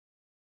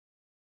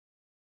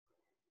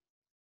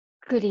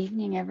Good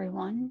evening,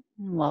 everyone,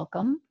 and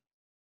welcome.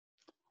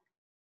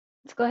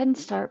 Let's go ahead and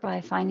start by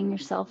finding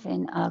yourself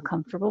in a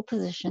comfortable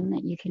position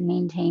that you can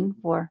maintain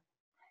for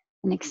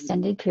an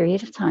extended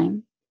period of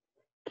time.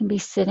 It can be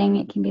sitting,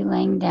 it can be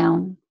laying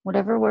down,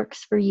 whatever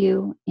works for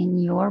you in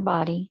your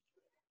body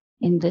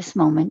in this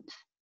moment.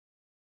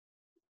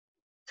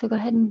 So go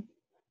ahead and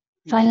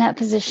find that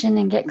position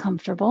and get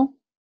comfortable.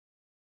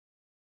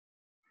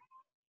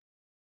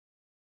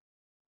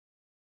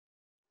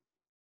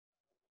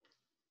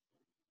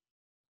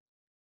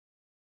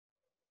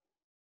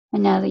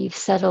 And now that you've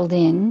settled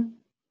in,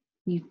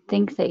 you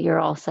think that you're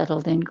all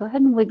settled in, go ahead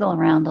and wiggle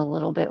around a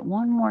little bit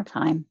one more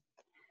time.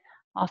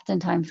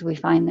 Oftentimes we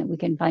find that we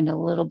can find a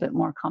little bit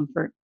more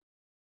comfort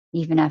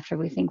even after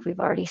we think we've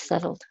already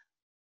settled.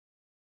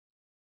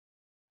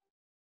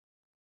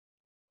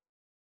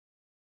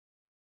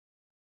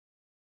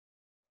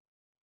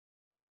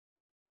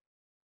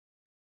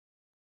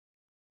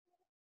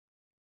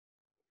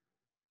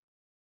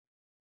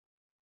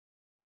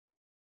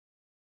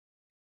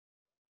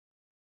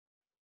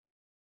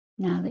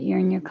 Now that you're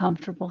in your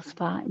comfortable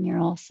spot and you're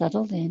all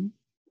settled in,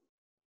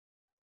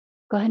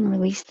 go ahead and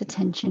release the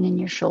tension in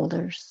your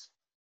shoulders.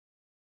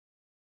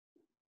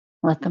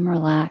 Let them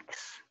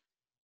relax,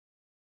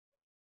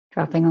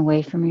 dropping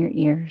away from your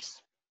ears,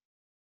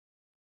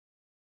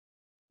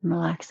 and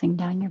relaxing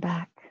down your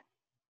back.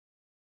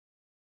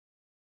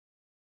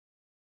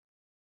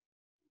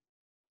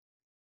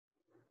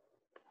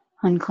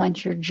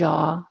 Unclench your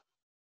jaw.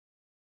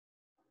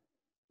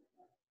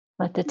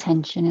 Let the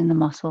tension in the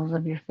muscles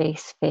of your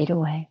face fade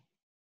away.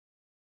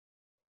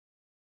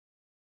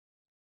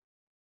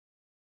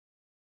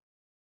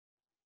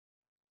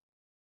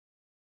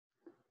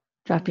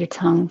 Drop your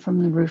tongue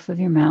from the roof of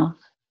your mouth.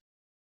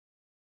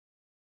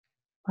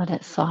 Let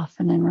it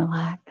soften and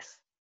relax.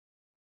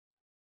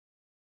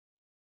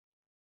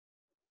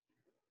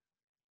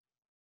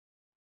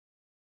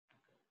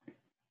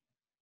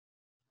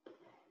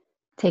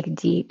 Take a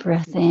deep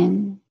breath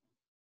in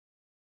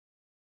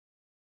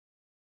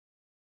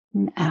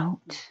and out.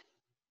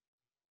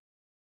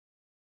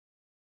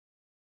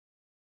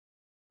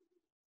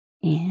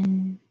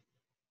 In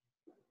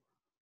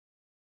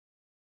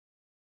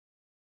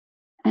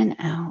and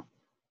out.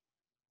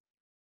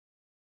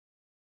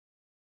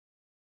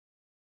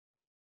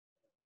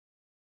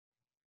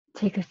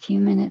 Take a few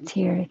minutes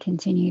here to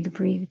continue to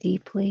breathe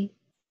deeply,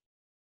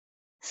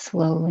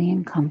 slowly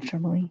and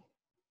comfortably.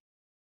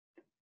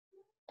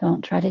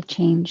 Don't try to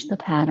change the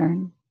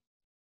pattern,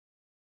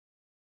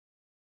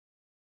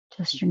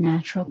 just your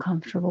natural,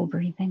 comfortable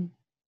breathing.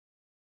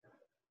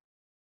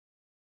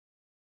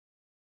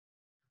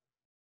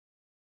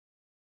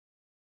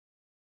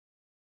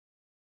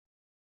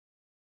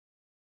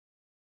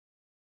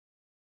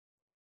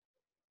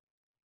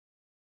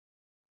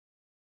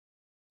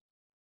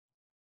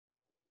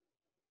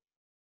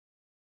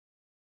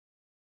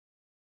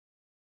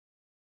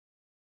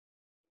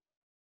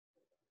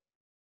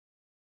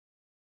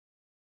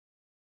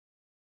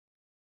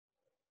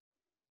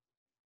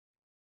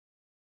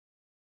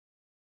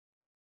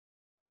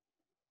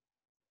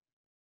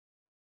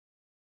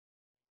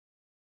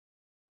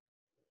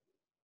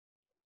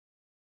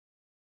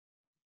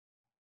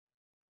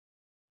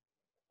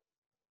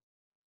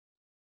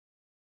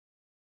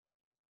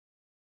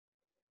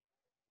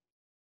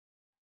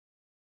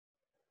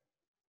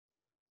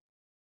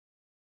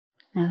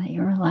 Now that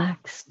you're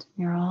relaxed,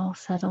 you're all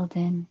settled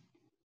in.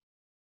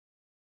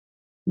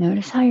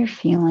 Notice how you're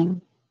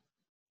feeling,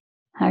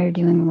 how you're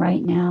doing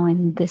right now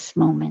in this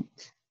moment,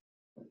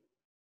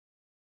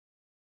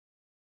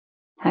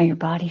 how your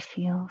body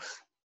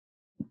feels.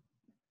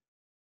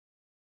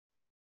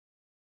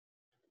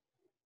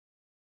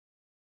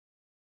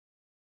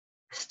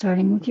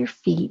 Starting with your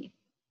feet,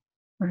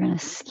 we're going to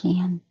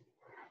scan,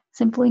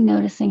 simply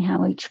noticing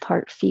how each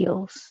part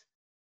feels.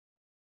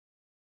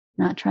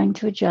 Not trying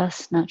to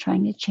adjust, not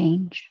trying to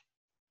change,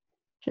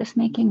 just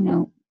making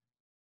note.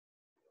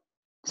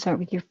 Start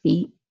with your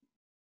feet,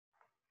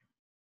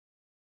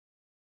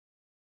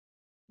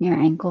 your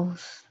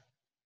ankles,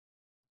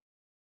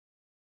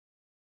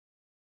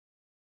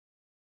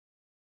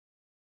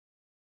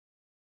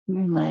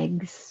 your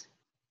legs,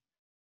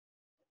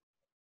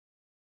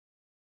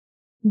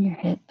 your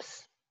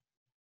hips.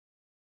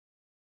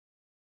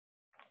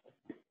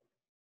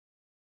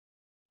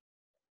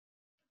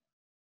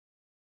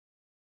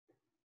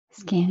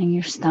 Scanning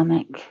your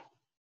stomach,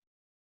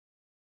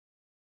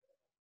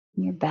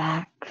 your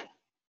back,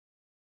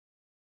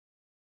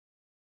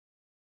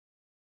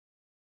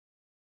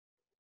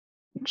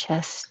 your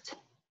chest,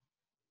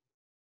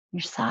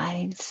 your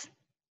sides.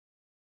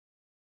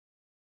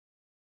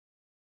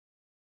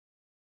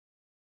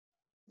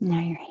 Now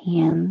your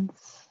hands,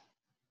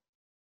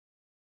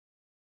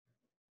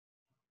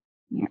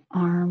 your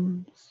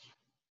arms,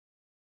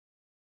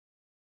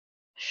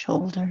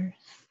 shoulders,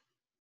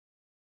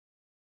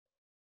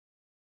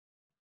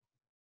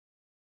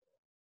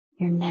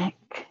 your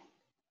neck,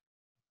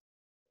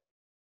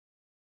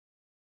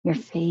 your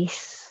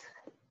face,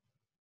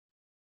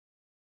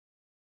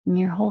 and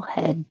your whole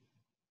head.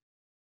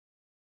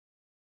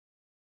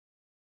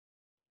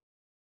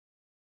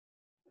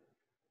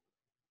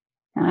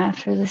 Now,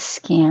 after the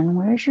scan,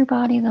 where's your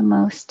body the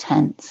most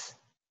tense?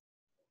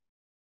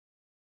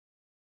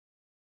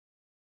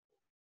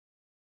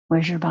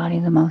 Where's your body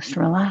the most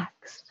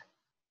relaxed?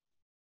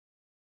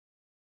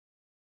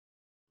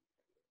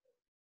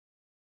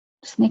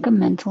 Just make a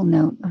mental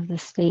note of the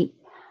state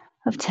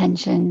of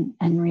tension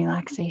and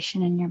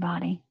relaxation in your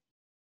body.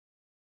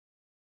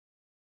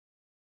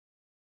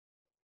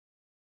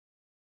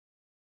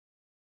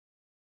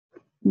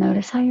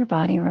 Notice how your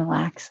body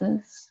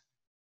relaxes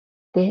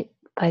bit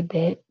by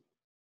bit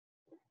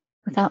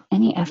without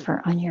any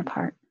effort on your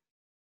part.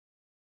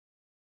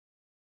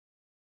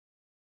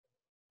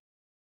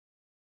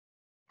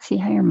 See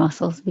how your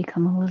muscles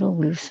become a little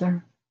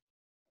looser,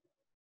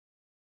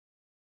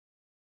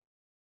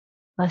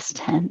 less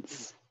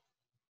tense.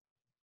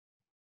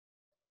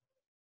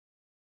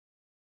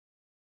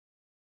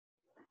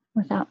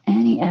 Without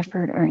any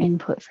effort or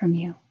input from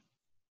you,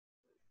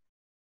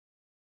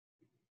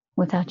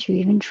 without you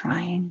even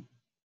trying.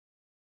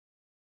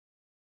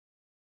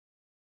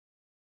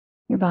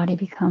 Your body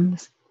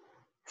becomes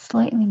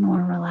slightly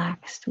more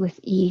relaxed with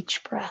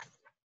each breath.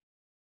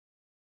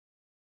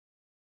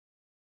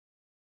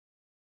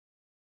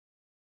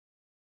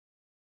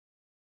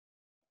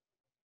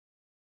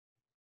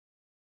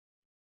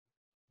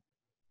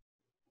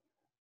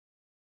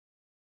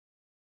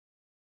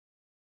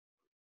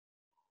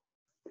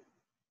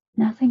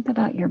 Now think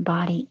about your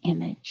body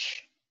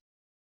image.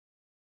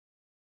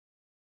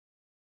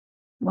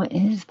 What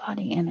is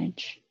body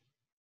image?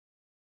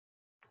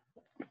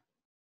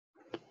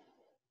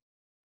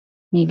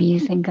 Maybe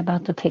you think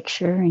about the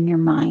picture in your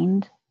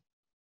mind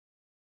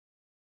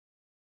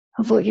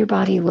of what your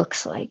body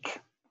looks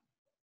like.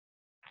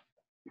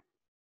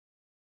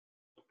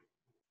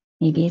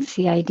 Maybe it's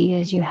the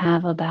ideas you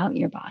have about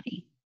your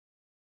body,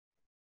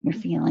 your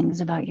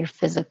feelings about your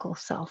physical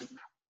self.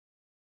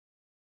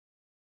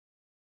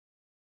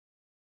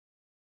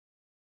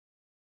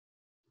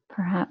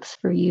 Perhaps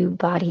for you,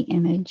 body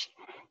image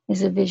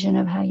is a vision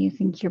of how you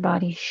think your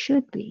body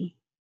should be,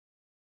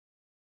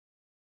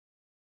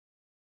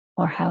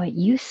 or how it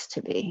used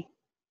to be.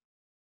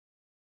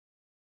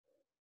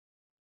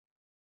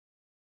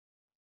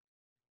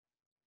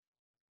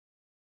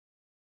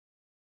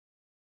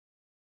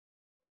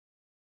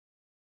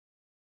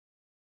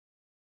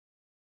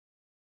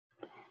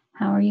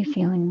 How are you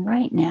feeling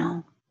right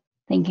now,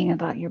 thinking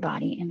about your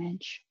body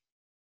image?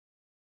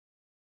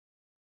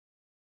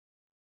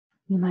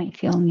 You might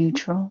feel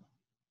neutral,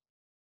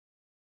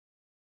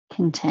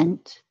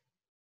 content,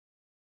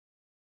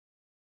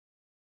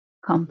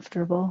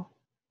 comfortable,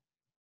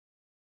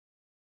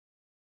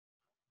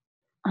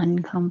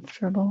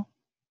 uncomfortable,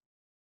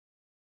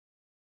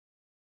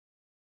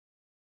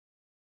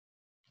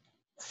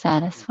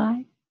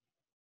 satisfied,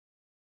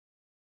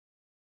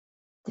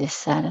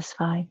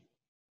 dissatisfied,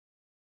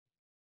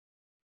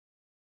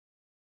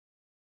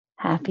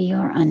 happy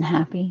or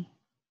unhappy,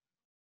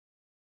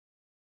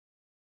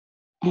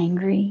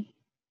 angry,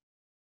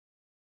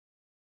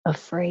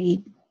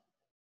 afraid,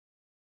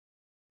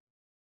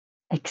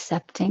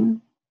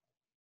 accepting.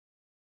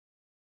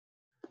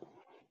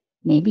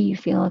 Maybe you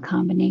feel a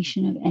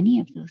combination of any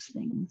of those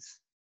things.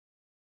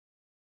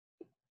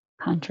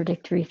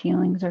 Contradictory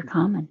feelings are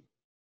common.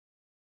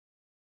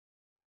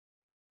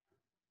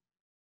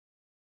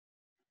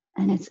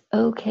 And it's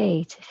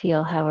okay to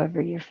feel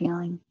however you're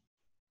feeling.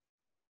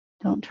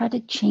 Don't try to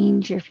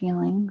change your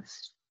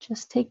feelings.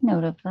 Just take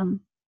note of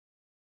them.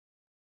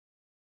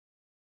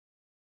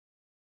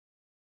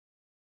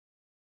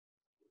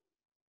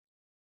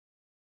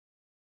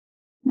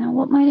 Now,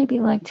 what might it be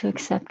like to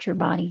accept your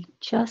body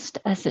just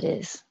as it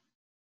is?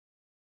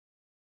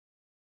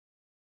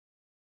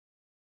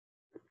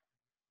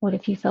 What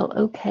if you felt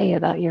okay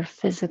about your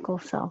physical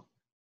self?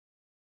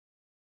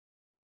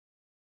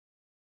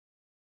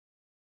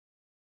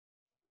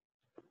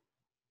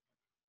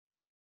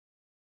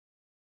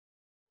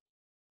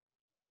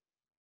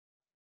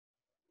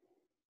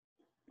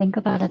 Think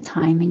about a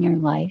time in your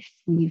life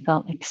when you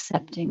felt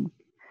accepting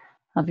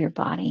of your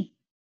body,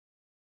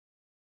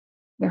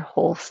 your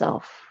whole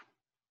self,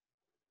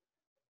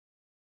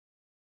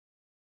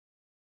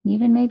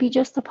 even maybe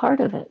just a part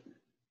of it.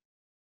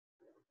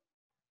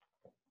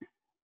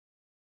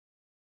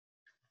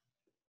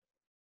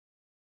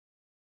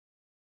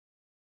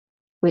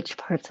 Which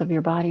parts of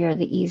your body are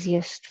the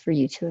easiest for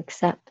you to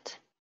accept?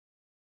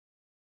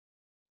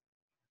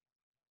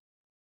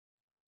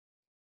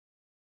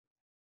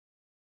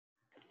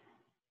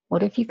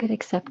 What if you could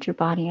accept your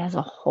body as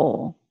a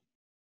whole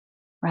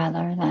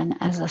rather than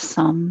as a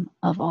sum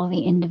of all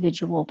the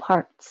individual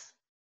parts?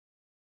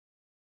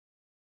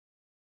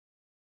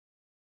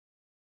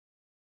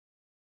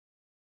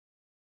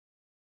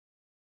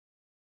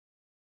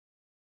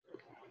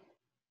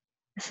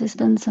 This has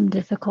been some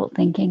difficult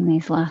thinking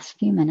these last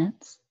few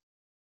minutes.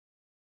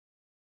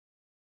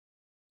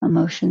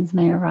 Emotions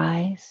may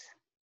arise.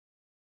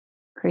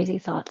 Crazy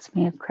thoughts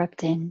may have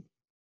crept in.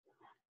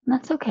 And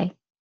that's okay.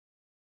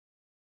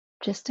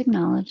 Just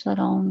acknowledge that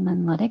all and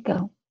then let it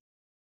go.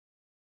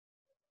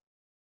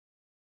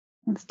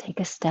 Let's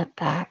take a step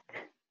back.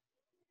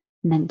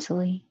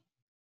 mentally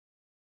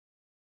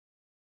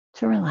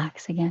to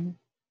relax again.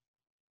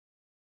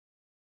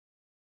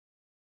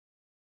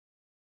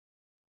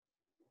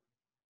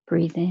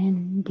 Breathe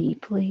in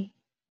deeply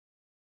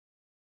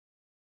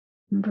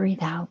and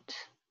breathe out.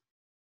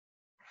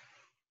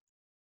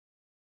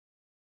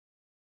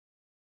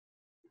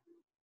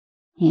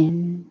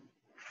 In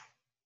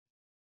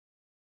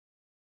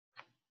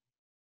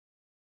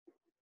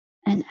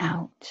and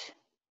out.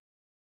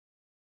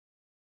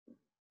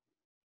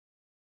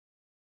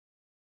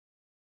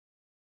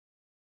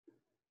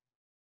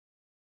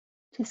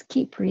 Just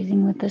keep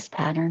breathing with this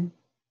pattern.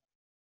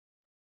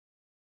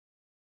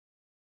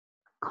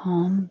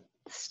 Calm,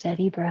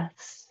 steady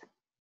breaths.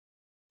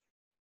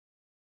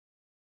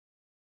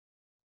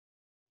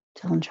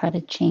 Don't try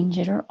to change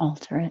it or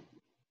alter it.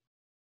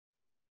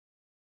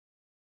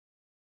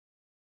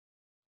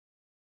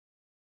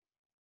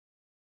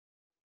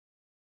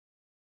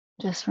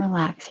 Just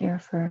relax here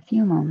for a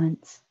few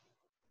moments,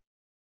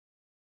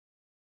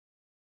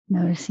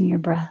 noticing your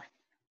breath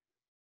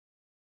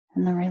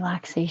and the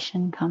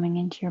relaxation coming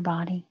into your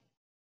body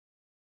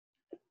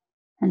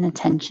and the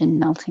tension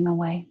melting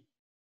away.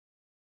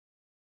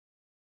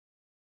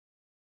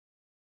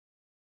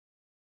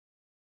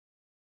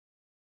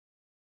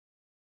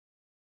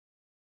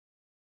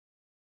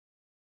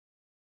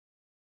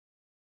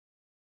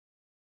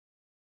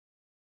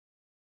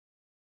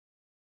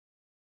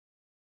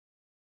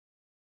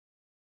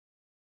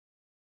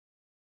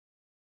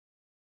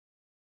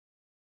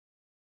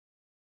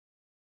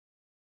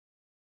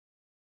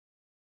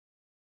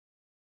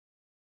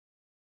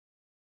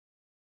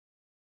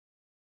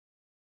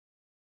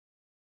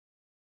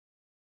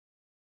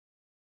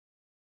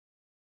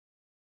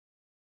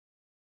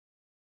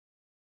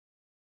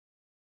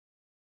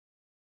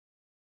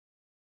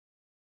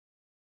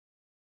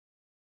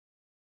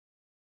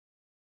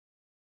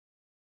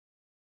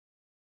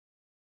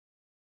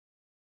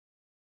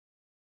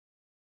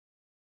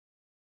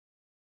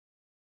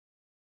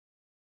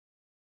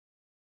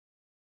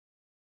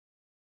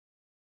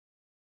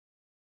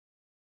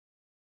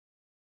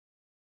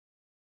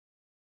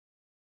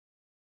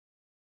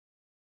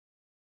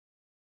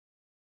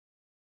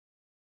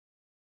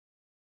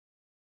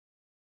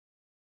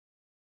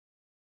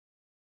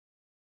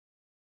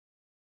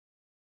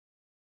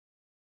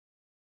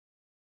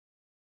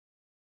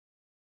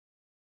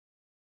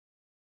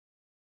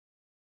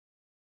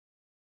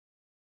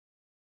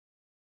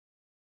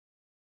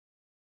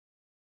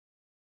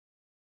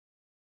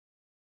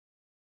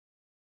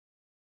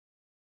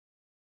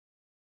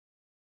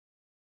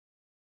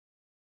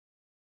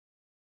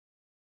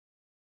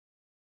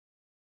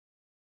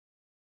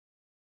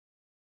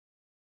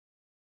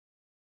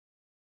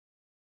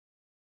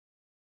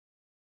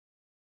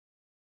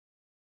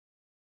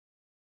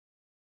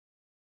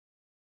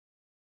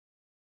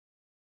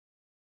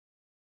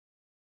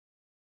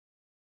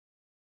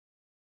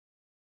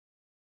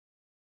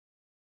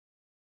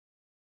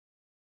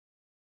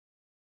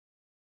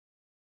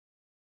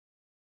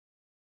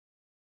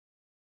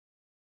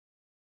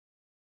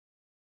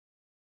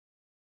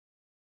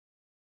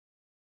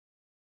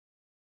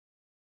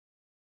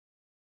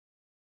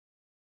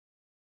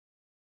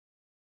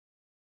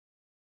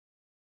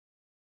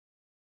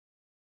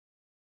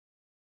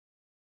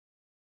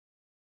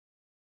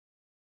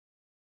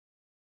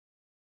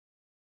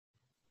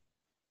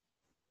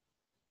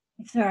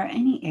 If there are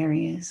any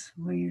areas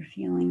where you're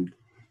feeling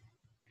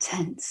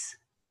tense,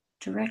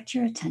 direct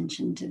your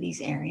attention to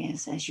these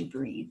areas as you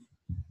breathe.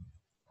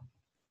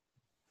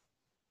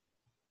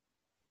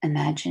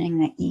 Imagining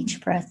that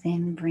each breath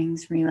in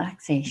brings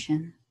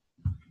relaxation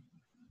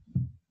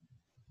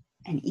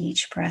and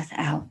each breath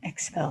out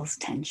expels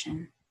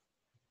tension.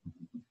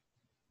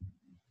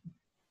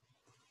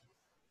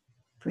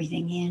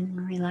 Breathing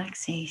in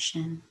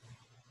relaxation,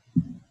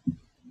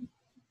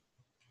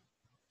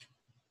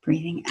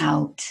 breathing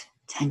out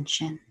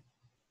tension.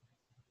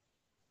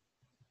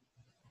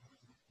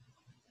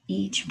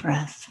 Each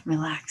breath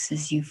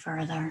relaxes you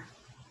further.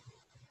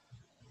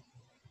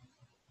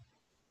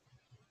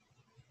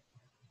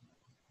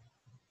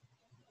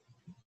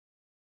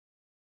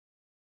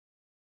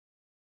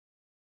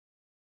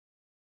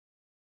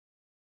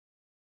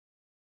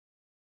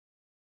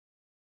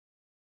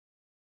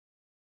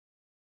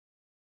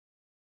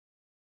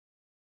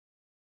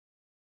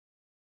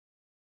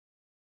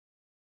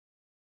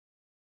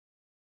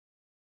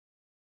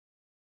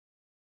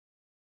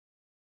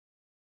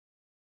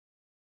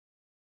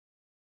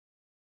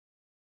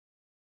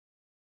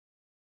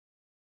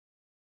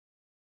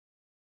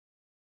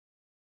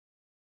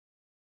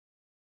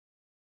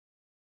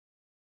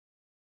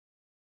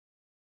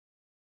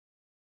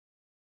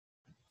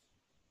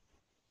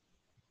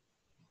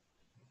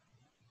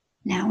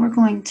 Now we're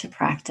going to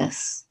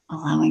practice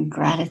allowing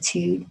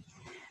gratitude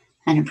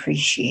and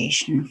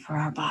appreciation for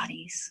our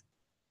bodies,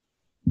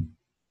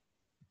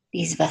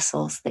 these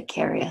vessels that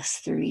carry us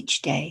through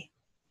each day.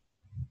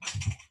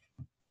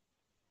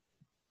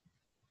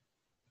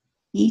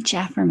 Each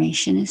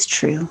affirmation is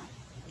true,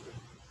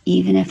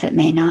 even if it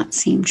may not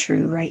seem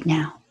true right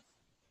now.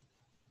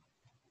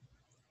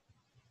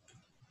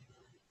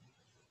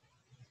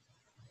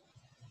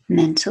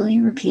 Mentally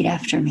repeat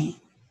after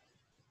me.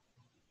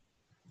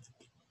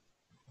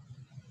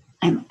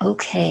 I'm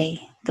okay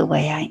the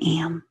way I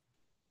am.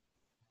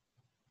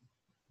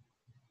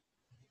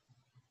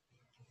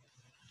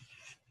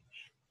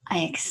 I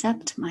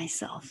accept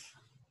myself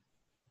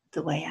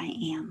the way I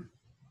am.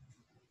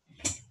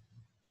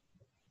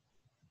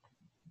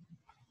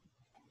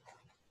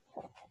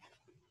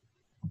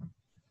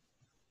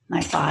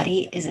 My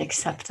body is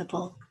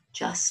acceptable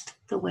just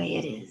the way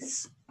it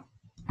is.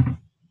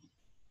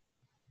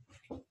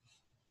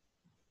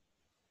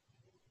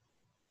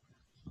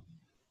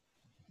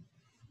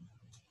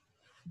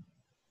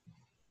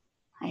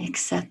 I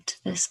accept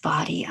this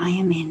body I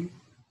am in.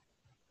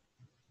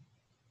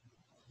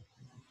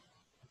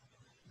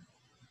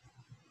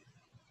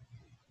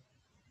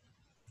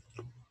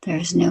 There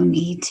is no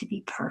need to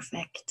be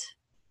perfect.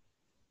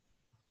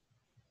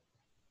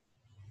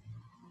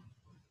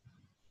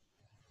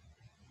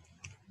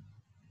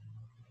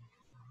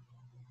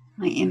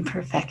 My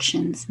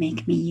imperfections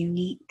make me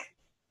unique.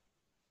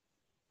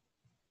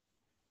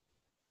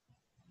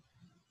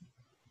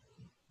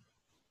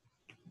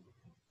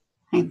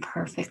 I'm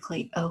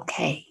perfectly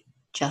okay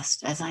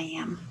just as I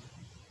am.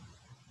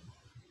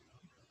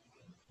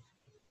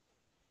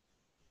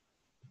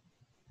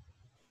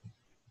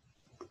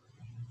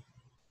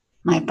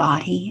 My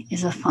body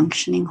is a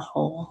functioning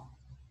whole.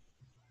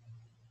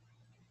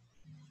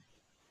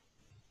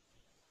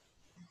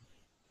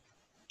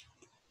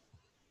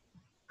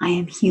 I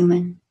am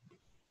human,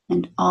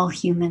 and all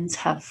humans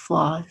have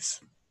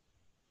flaws.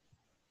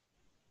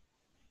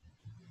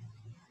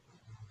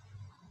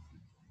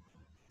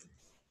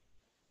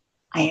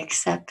 I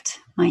accept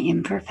my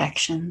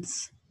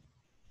imperfections.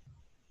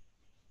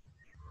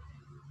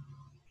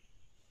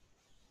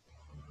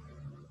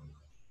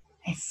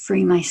 I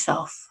free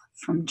myself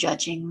from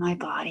judging my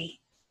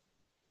body.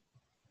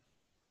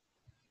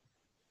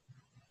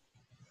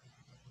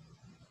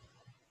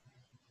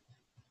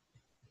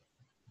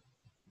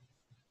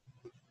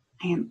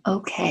 I am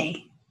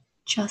okay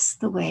just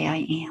the way I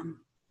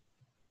am.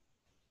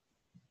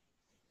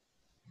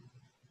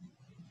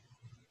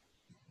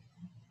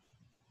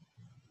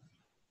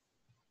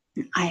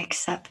 And I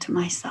accept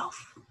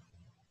myself.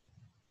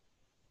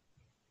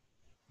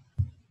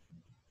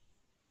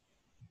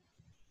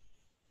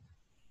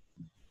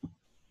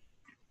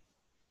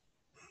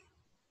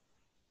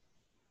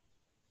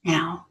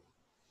 Now,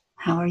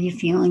 how are you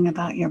feeling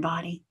about your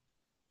body?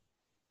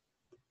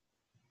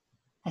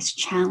 As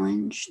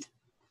challenged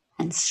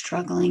and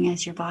struggling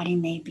as your body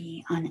may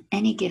be on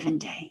any given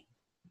day,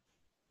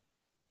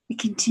 it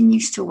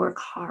continues to work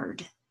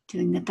hard,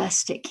 doing the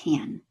best it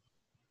can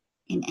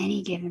in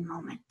any given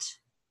moment.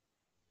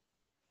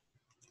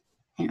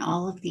 And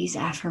all of these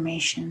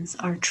affirmations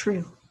are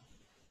true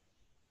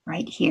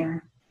right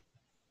here,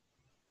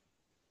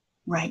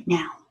 right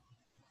now.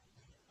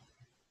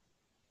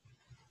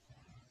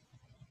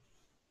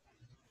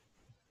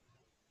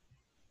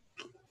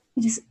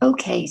 It is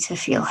okay to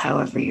feel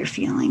however you're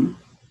feeling,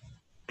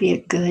 be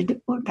it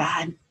good or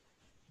bad.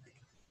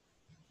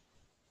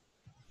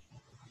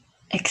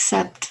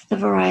 Accept the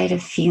variety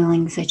of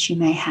feelings that you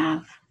may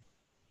have.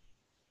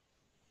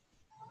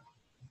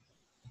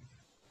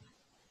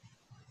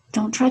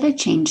 Don't try to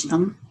change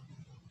them.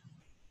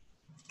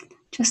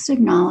 Just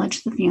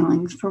acknowledge the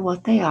feelings for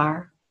what they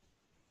are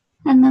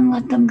and then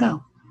let them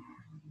go.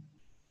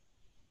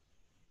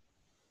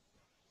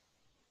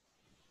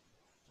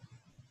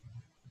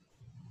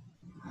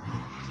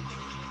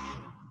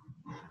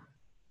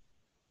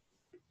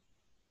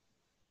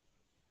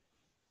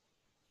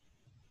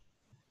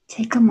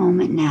 Take a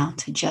moment now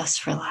to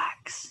just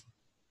relax.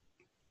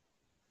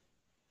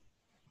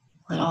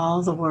 Let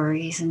all the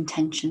worries and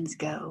tensions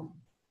go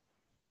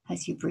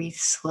as you breathe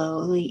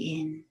slowly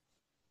in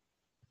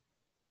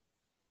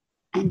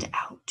and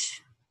out.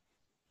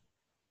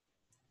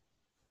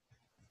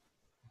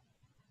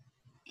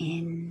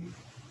 In,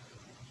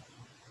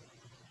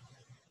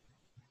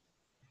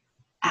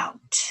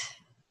 out.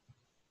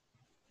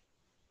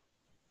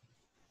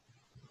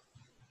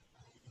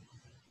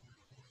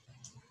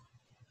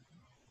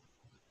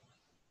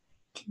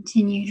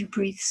 Continue to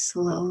breathe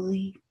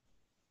slowly,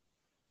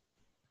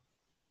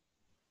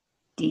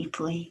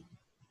 deeply,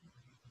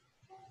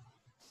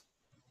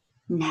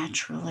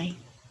 naturally.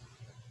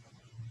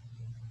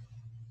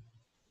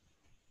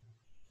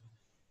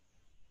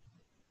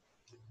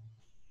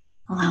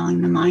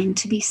 Allowing the mind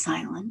to be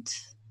silent,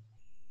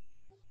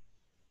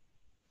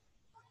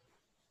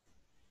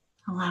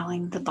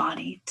 allowing the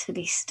body to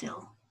be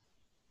still.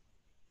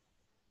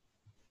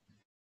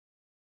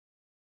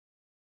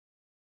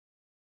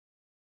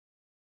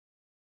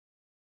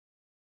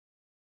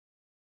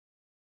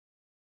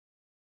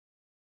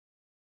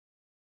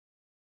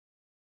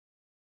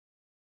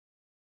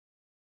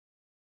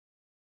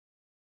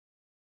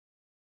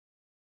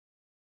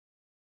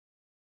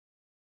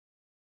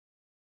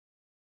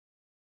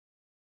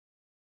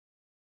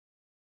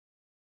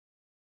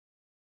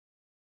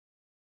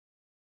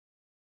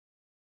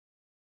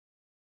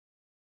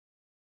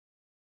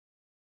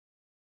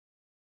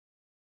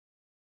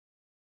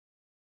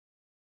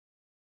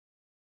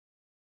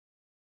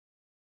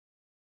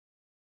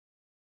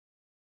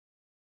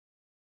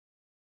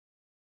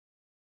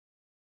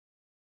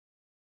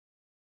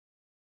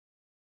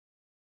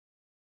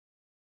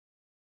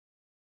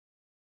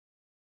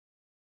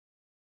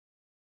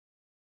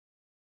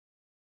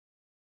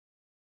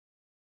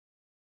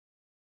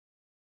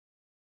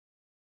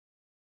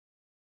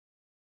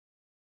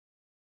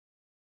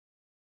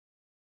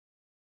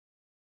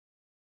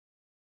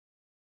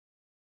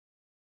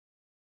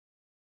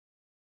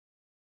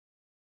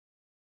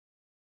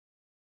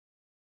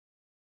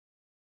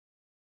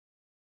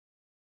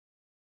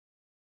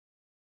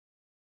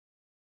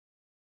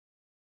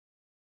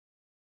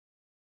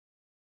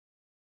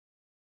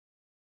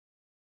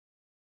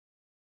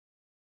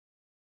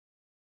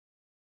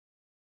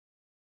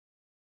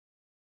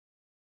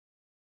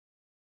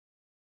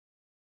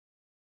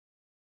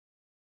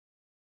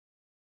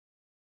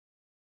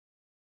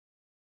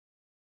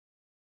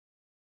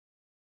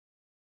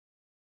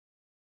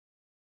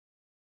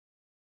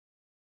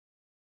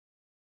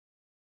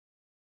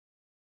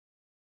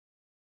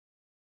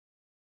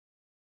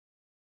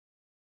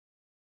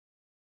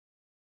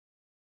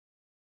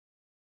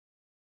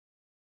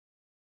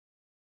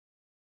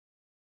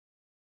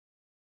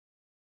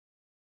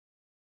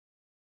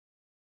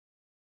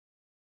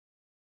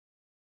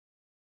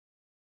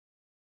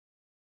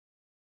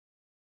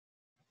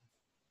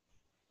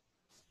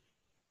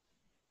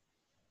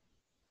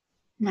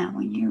 Now,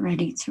 when you're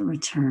ready to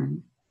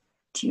return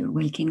to your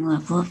waking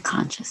level of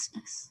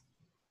consciousness,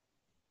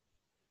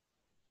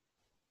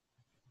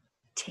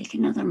 take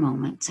another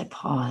moment to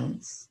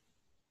pause,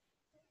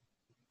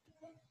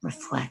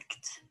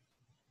 reflect,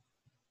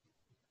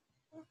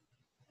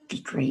 be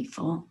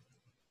grateful,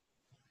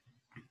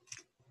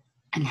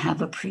 and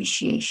have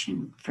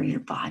appreciation for your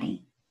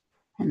body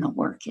and the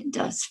work it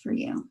does for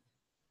you.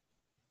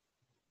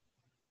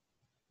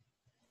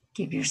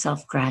 Give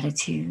yourself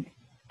gratitude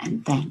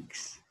and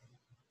thanks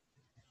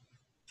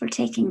for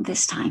taking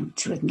this time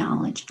to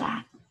acknowledge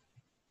that.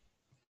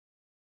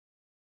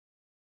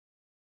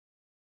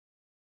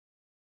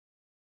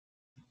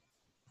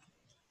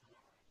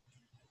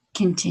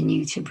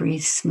 Continue to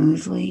breathe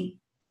smoothly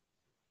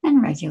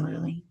and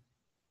regularly,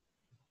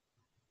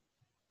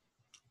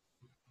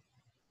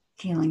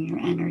 feeling your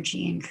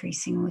energy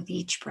increasing with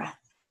each breath.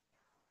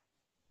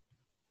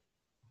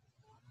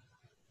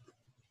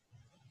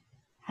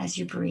 As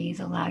you breathe,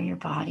 allow your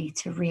body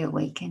to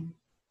reawaken.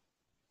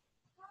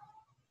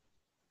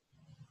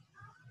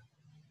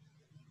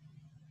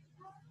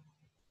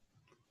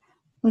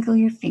 Wiggle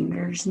your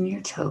fingers and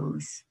your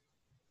toes.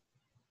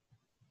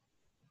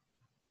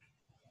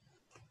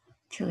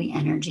 Feel the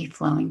energy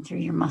flowing through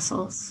your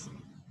muscles.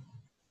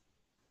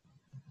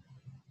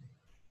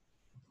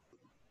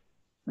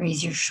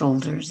 Raise your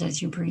shoulders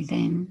as you breathe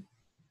in.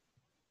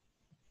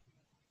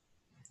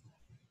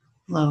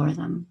 Lower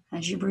them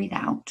as you breathe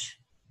out.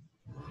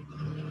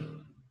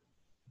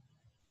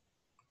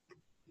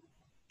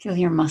 Feel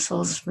your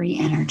muscles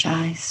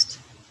re-energized.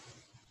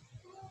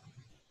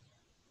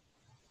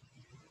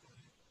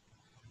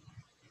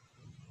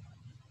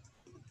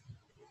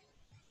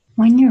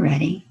 When you're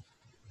ready,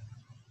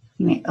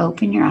 you may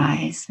open your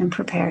eyes and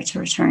prepare to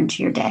return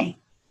to your day,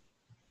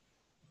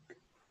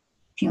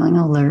 feeling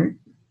alert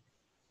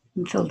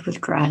and filled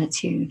with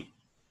gratitude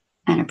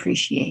and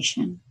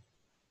appreciation.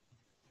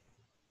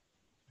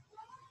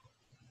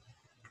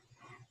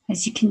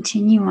 As you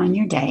continue on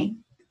your day,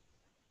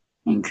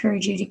 I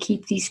encourage you to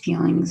keep these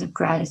feelings of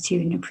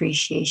gratitude and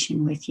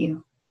appreciation with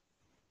you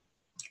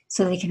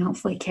so they can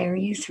hopefully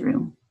carry you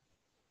through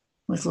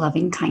with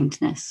loving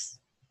kindness,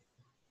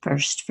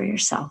 first for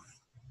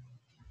yourself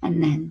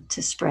and then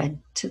to spread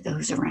to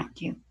those around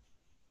you.